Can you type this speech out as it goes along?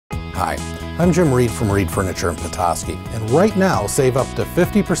Hi, I'm Jim Reid from Reid Furniture in Petoskey, and right now save up to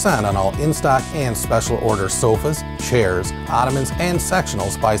 50% on all in-stock and special order sofas, chairs, ottomans, and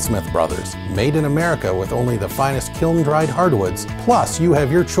sectionals by Smith Brothers. Made in America with only the finest kiln-dried hardwoods, plus you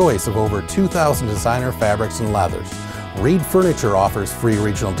have your choice of over 2,000 designer fabrics and leathers. Reid Furniture offers free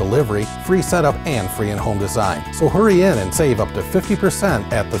regional delivery, free setup, and free in-home design. So hurry in and save up to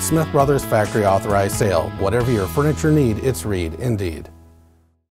 50% at the Smith Brothers Factory Authorized Sale. Whatever your furniture need, it's Reid indeed.